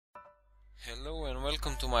Hello and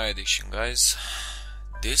welcome to my edition, guys.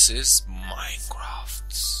 This is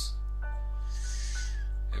Minecraft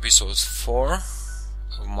episode 4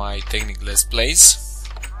 of my technical let's plays.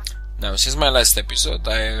 Now, since my last episode,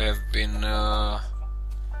 I have been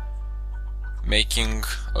making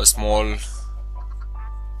a small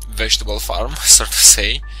vegetable farm, so to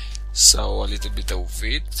say, so a little bit of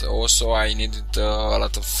it. Also, I needed a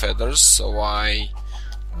lot of feathers, so I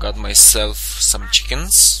got myself some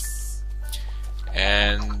chickens.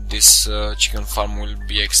 And this chicken farm will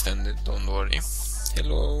be extended, don't worry.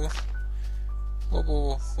 Hello.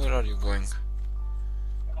 Whoa, where are you going?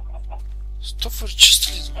 Stop for just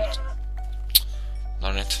a little bit.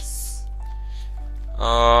 Darn it.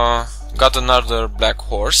 Got another black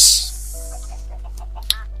horse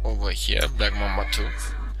over here, black mamba too.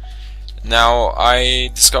 Now I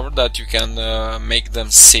discovered that you can make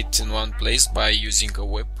them sit in one place by using a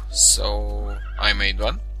whip, so I made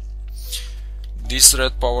one. This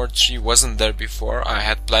red power tree wasn't there before. I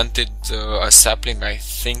had planted a sapling, I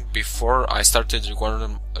think, before I started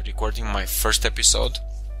recording my first episode.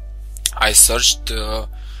 I searched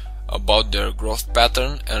about their growth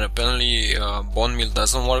pattern, and apparently bone meal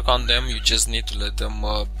doesn't work on them. You just need to let them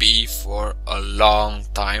be for a long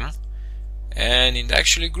time, and it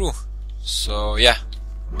actually grew. So yeah,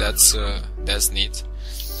 that's neat.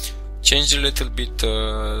 Changed a little bit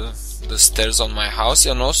the stairs on my house,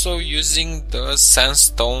 and also using the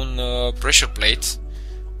sandstone pressure plate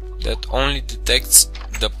that only detects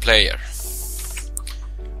the player,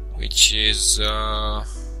 which is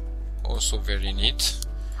also very neat.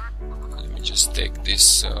 Let me just take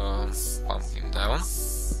this pumpkin down.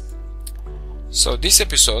 So this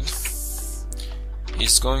episode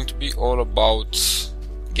is going to be all about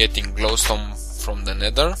getting glowstone from the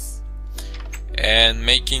Nether and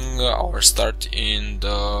making our start in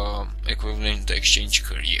the equivalent exchange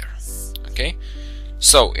career. Okay,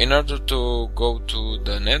 so in order to go to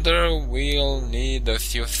the Nether, we'll need a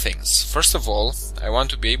few things. First of all, I want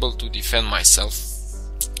to be able to defend myself,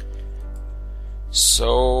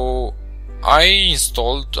 so I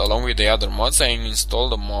installed, along with the other mods, I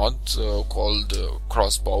installed a mod called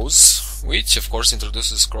crossbows, which of course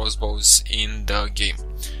introduces crossbows in the game.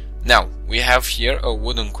 Now we have here a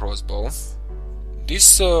wooden crossbow.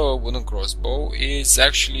 This wooden crossbow is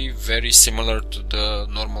actually very similar to the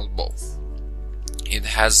normal bow. It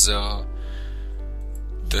has the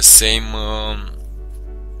same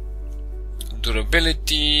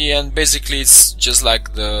durability, and basically it's just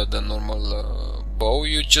like the normal bow.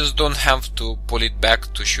 You just don't have to pull it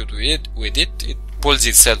back to shoot with it. It pulls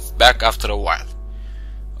itself back after a while.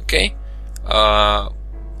 Okay, I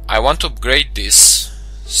want to upgrade this.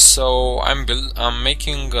 So I'm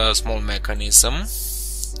making a small mechanism,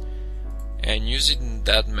 and using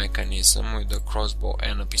that mechanism with a crossbow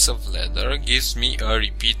and a piece of leather gives me a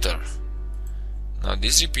repeater. Now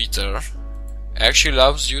this repeater actually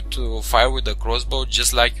allows you to fire with a crossbow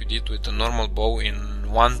just like you did with a normal bow in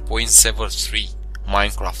 1.73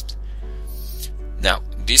 Minecraft. Now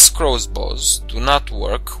these crossbows do not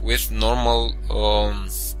work with normal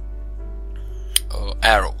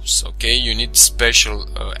arrows. Okay, you need special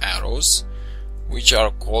arrows which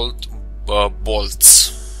are called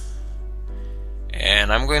bolts,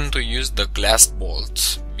 and I'm going to use the glass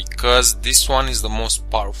bolt because this one is the most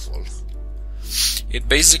powerful.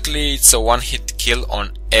 It's a one-hit kill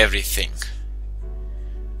on everything.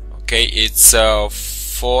 Okay, it's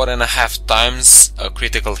 4.5 times a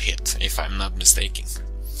critical hit, if I'm not mistaken.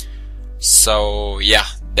 So yeah,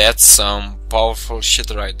 that's some powerful shit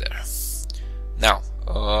right there. Now,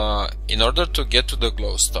 in order to get to the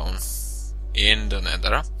glowstone in the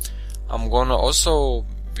Nether, I'm gonna also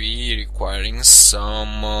be requiring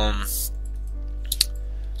some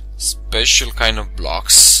special kind of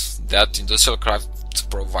blocks that Industrial Craft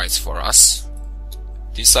provides for us.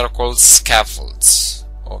 These are called scaffolds.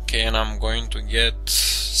 Okay, and I'm going to get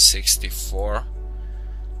 64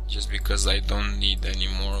 just because I don't need any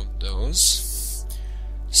more of those.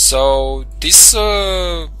 So this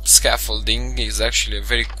scaffolding is actually a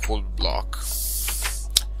very cool block.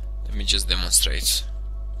 Let me just demonstrate.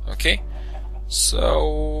 Okay,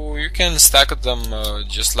 so you can stack them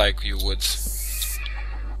just like you would.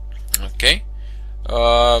 Okay,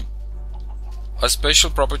 a special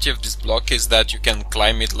property of this block is that you can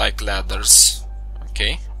climb it like ladders.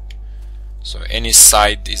 Okay, so any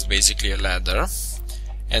side is basically a ladder.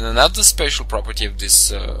 And another special property of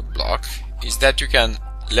this block is that you can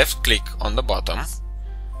left click on the bottom.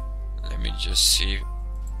 Let me just see,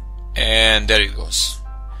 and there it goes.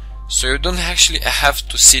 So you don't actually have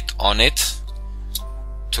to sit on it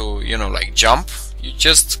to, like jump. You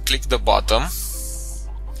just click the bottom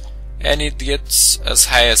and it gets as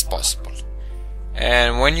high as possible.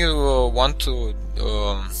 And when you want to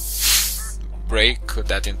break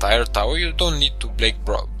that entire tower, you don't need to break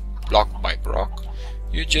block by block,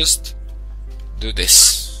 you just do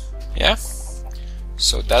this. Yeah,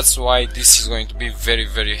 so that's why this is going to be very,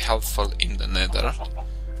 very helpful in the Nether.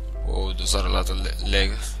 Oh, those are a lot of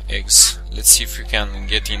eggs. Let's see if we can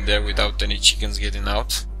get in there without any chickens getting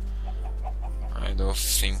out. I don't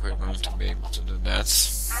think we're going to be able to do that,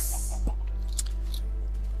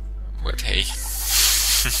 but hey.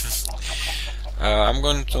 I'm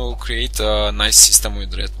going to create a nice system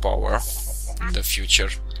with red power in the future.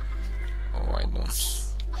 Oh, I don't.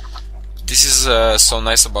 This is so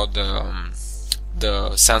nice about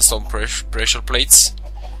the sandstone pressure plates.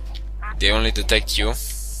 They only detect you.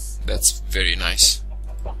 That's very nice.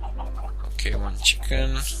 Okay, one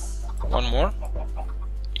chicken. One more.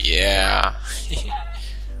 Yeah.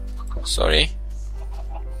 Sorry.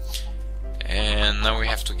 And now we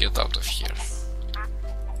have to get out of here.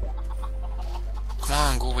 Come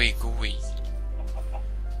on, go away, go away.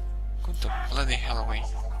 Go the bloody hell away.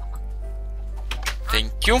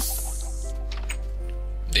 Thank you.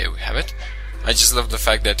 There we have it. I just love the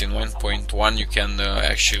fact that in 1.1 you can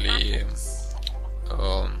actually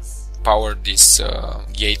power these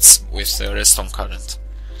gates with redstone current.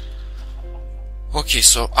 Okay,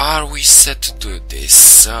 so are we set to do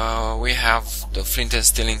this? We have the flint and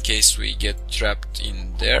steel in case we get trapped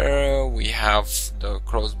in there. We have the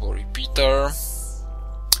crossbow repeater.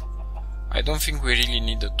 I don't think we really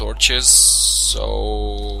need the torches, so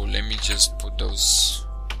let me just put those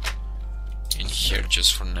in here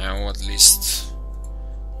just for now, at least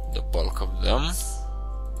the bulk of them.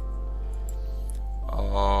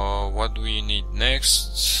 What do we need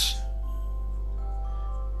next?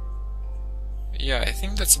 Yeah, I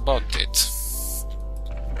think that's about it.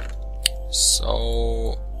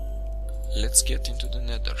 So let's get into the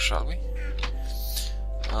Nether, shall we?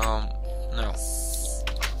 Now,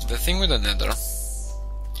 the thing with the Nether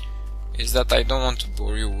is that I don't want to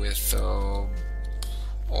bore you with all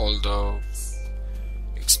the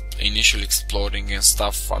initial exploring and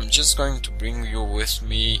stuff. I'm just going to bring you with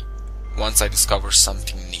me once I discover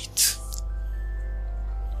something neat.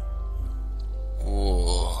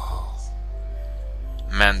 Whoa.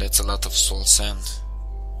 Man, that's a lot of soul sand.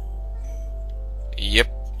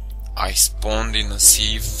 Yep, I spawned in a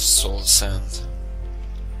sea of soul sand.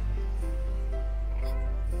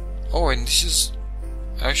 Oh, and this is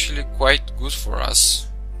actually quite good for us,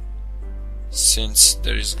 since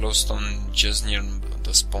there is glowstone just near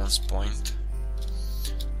the spawn point.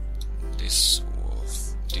 This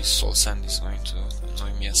soul sand is going to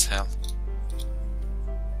annoy me as hell.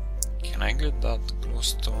 Can I get that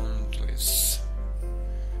glowstone with...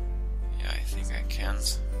 Yeah, I think I can.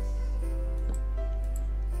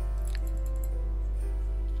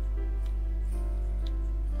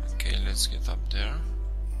 Okay, let's get up there.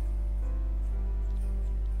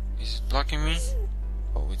 Is it blocking me?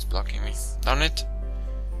 Oh, it's blocking me. Darn it!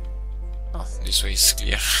 Oh, this way is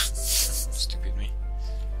clear. Stupid me.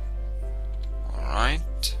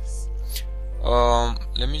 Alright.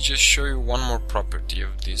 Let me just show you one more property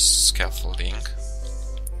of this scaffolding.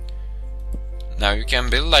 Now you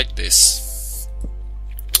can build like this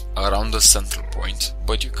around the central point,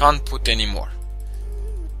 but you can't put any more.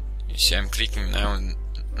 You see, I'm clicking now and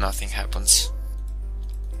nothing happens.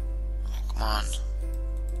 Oh, come on.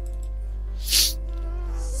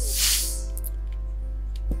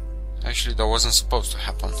 Actually, that wasn't supposed to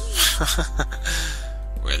happen.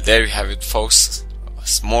 Well, there you have it, folks. A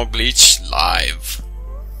small glitch live.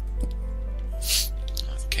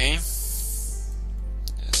 Okay.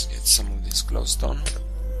 Let's get some of this glowstone.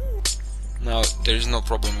 Now, there is no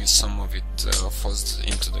problem if some of it falls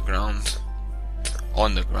into the ground,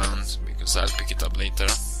 on the ground, because I'll pick it up later.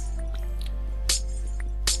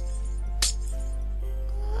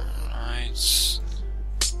 Alright.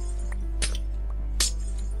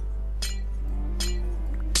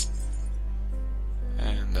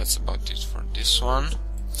 And that's about it for this one.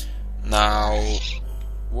 Now,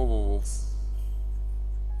 whoa, whoa, whoa.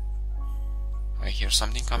 I hear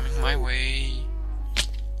something coming my way,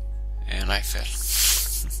 and I fell.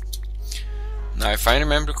 Now, if I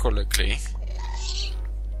remember correctly,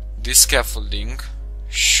 this scaffolding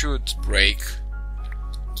should break,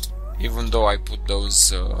 even though I put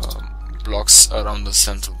those blocks around the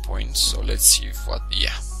central point. So let's see if what...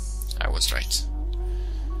 Yeah, I was right.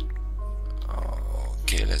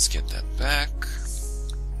 Okay, let's get that back.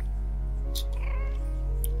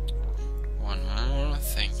 One more,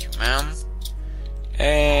 thank you, ma'am.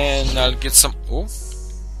 And I'll get some... Oh,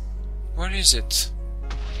 where is it?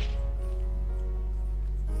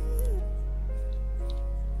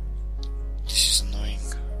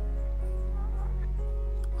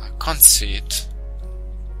 can't see it.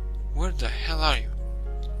 Where the hell are you?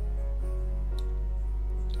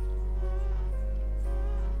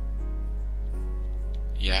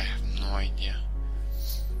 Yeah, I have no idea.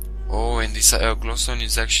 Oh, and this glowstone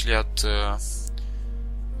is actually at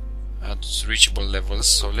reachable levels.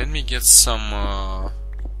 So let me get some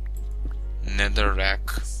nether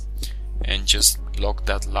rack and just block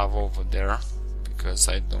that lava over there, because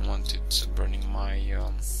I don't want it burning my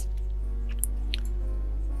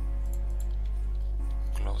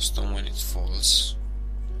glowstone when it falls.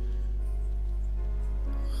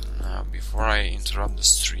 Now, before I interrupt the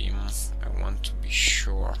stream, I want to be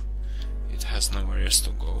sure it has nowhere else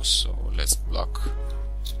to go, so let's block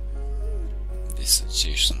these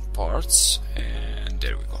adjacent parts, and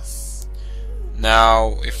there we go.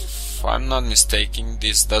 Now, if I'm not mistaken,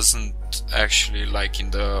 this doesn't actually, like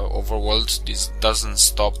in the overworld, this doesn't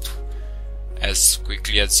stop as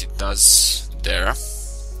quickly as it does there,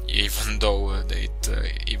 even though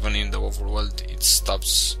even in the overworld it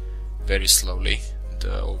stops very slowly,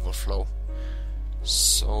 the overflow.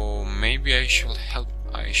 So maybe I should help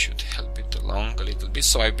it along a little bit.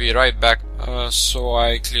 So I'll be right back. So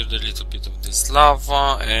I cleared a little bit of this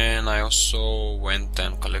lava, and I also went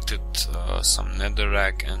and collected some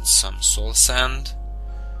netherrack and some soul sand,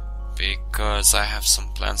 because I have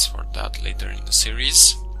some plans for that later in the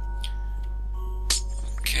series.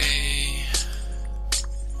 Okay,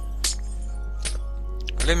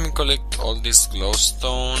 let me collect all this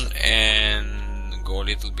glowstone and go a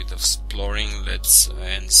little bit of exploring. Let's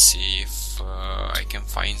and see if I can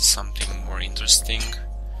find something more interesting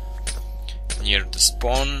near the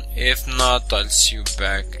spawn. If not, I'll see you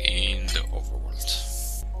back in the overworld.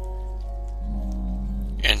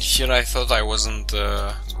 And here I thought I wasn't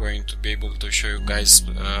going to be able to show you guys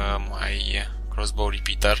my crossbow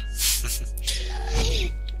repeater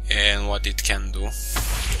and what it can do.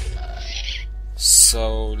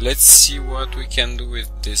 So let's see what we can do with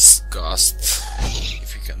this ghost,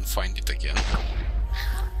 if we can find it again.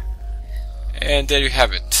 And there you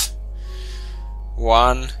have it.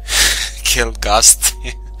 One kill ghost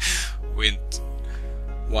with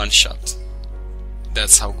one shot.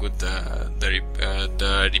 That's how good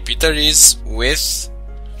the repeater is, with,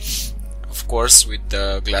 of course, with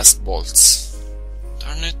the glass bolts.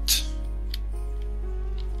 Darn it.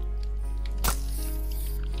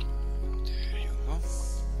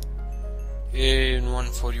 And one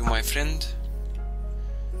for you, my friend.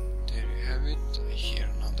 There you have it. I hear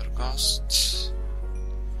another ghost.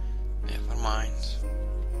 Never mind.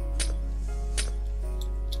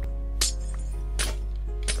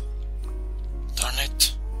 Darn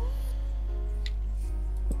it.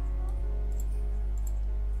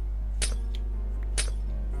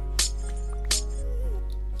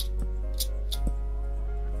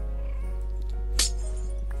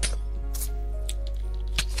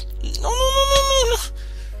 No.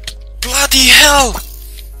 Bloody hell!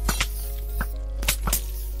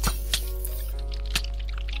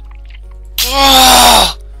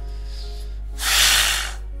 Ah!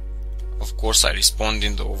 Of course, I respawned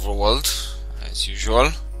in the overworld as usual,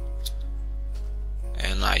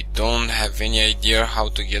 and I don't have any idea how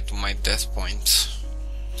to get to my death point.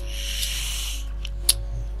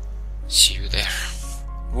 See you there.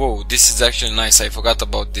 Whoa, this is actually nice. I forgot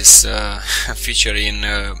about this feature in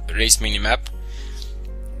race minimap.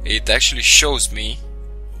 It actually shows me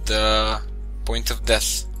the point of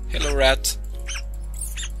death. Hello, rat.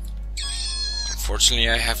 Unfortunately,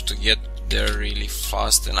 I have to get there really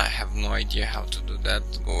fast, and I have no idea how to do that.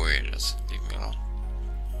 Go away, just leave me alone.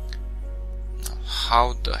 Now,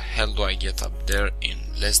 how the hell do I get up there in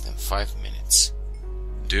less than 5 minutes?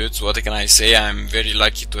 Dudes, what can I say? I'm very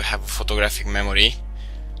lucky to have a photographic memory,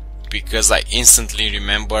 because I instantly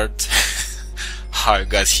remembered how I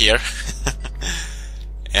got here.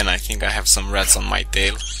 And I think I have some rats on my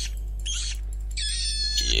tail.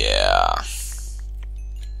 Yeah.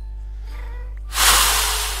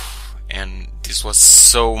 And this was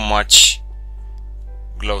so much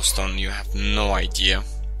glowstone, you have no idea.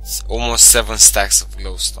 It's almost 7 stacks of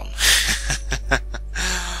glowstone.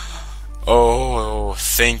 Oh,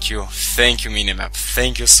 thank you minimap,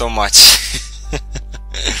 thank you so much.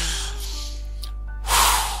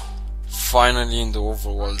 Finally in the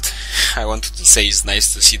overworld. I wanted to say it's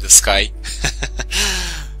nice to see the sky,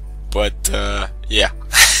 but yeah,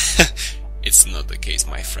 it's not the case,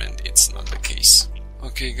 my friend, it's not the case.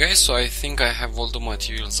 Okay guys, so I think I have all the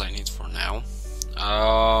materials I need for now.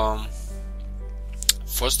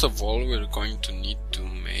 First of all, we're going to need to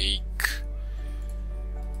make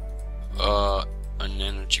an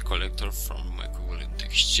energy collector from equivalent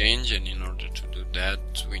exchange, and in order to do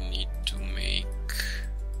that we need to make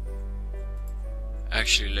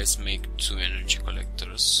Actually, let's make 2 energy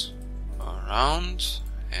collectors around,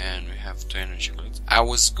 and we have 2 energy collectors. I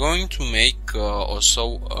was going to make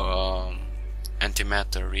also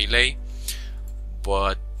antimatter relay,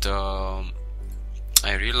 but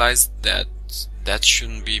I realized that that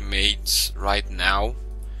shouldn't be made right now.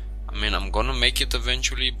 I mean, I'm gonna make it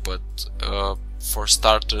eventually, but for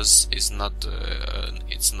starters, it's not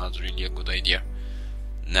really a good idea.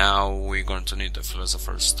 Now we're going to need the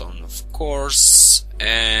Philosopher's Stone, of course,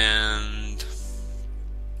 and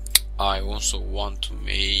I also want to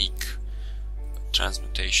make a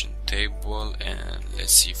transmutation table, and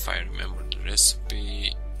let's see if I remember the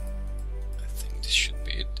recipe. I think this should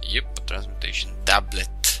be it. Yep, a transmutation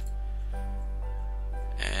tablet.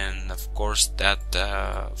 And of course that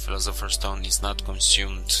Philosopher's Stone is not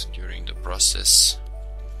consumed during the process.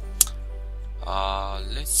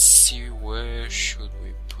 Let's see, where should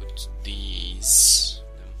we put these?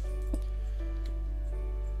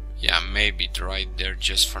 Yeah, maybe right there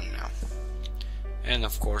just for now. And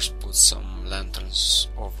of course put some lanterns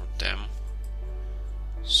over them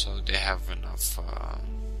so they have enough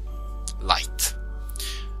light.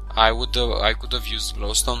 I could have used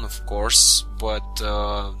glowstone, of course, but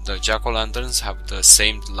the jack-o'-lanterns have the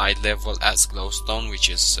same light level as glowstone, which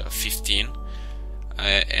is 15,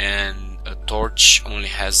 and a torch only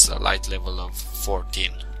has a light level of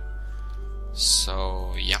 14.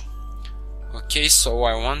 So yeah. Okay, so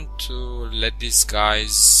I want to let these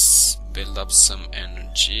guys build up some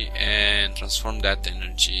energy and transform that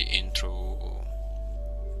energy into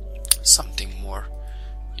something more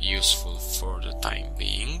useful for the time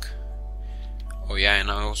being. Oh yeah,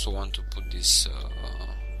 and I also want to put this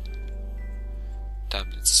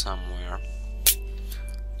tablet somewhere.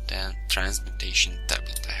 Then transmutation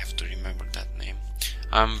tablet, I have to remember that name.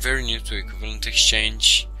 I'm very new to equivalent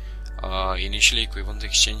exchange. Initially equivalent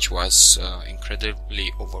exchange was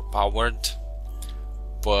incredibly overpowered,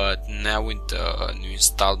 but now with the new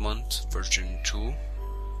installment version 2,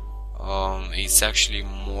 it's actually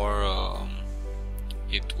more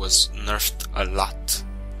it was nerfed a lot.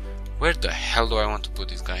 Where the hell do I want to put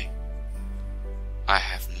this guy? I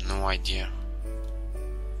have no idea.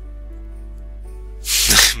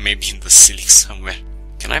 Maybe in the ceiling somewhere.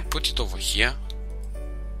 Can I put it over here?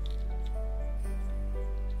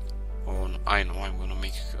 Oh no, I know, I'm gonna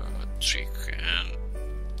make a trick and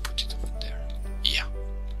put it over there. Yeah.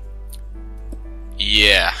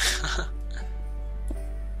 Yeah.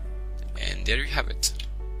 And there you have it.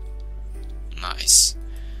 Nice.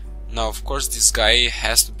 Now of course this guy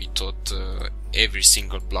has to be taught every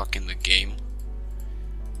single block in the game,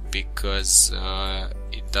 because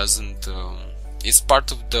it doesn't it's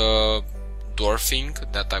part of the dwarfing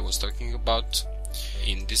that I was talking about.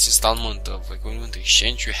 In this installment of equivalent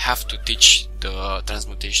exchange, you have to teach the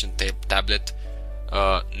transmutation tablet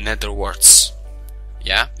Nether words.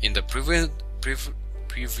 Yeah, in the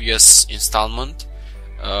previous installment,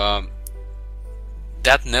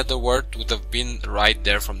 that Nether word would have been right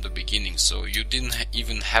there from the beginning, so you didn't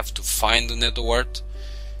even have to find the Nether word.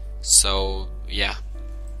 So yeah,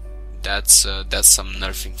 that's some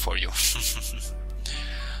nerfing for you.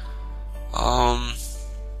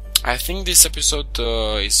 I think this episode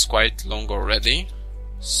is quite long already,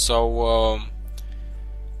 so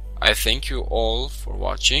I thank you all for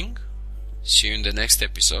watching. See you in the next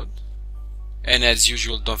episode, and as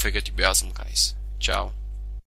usual, don't forget to be awesome, guys. Ciao.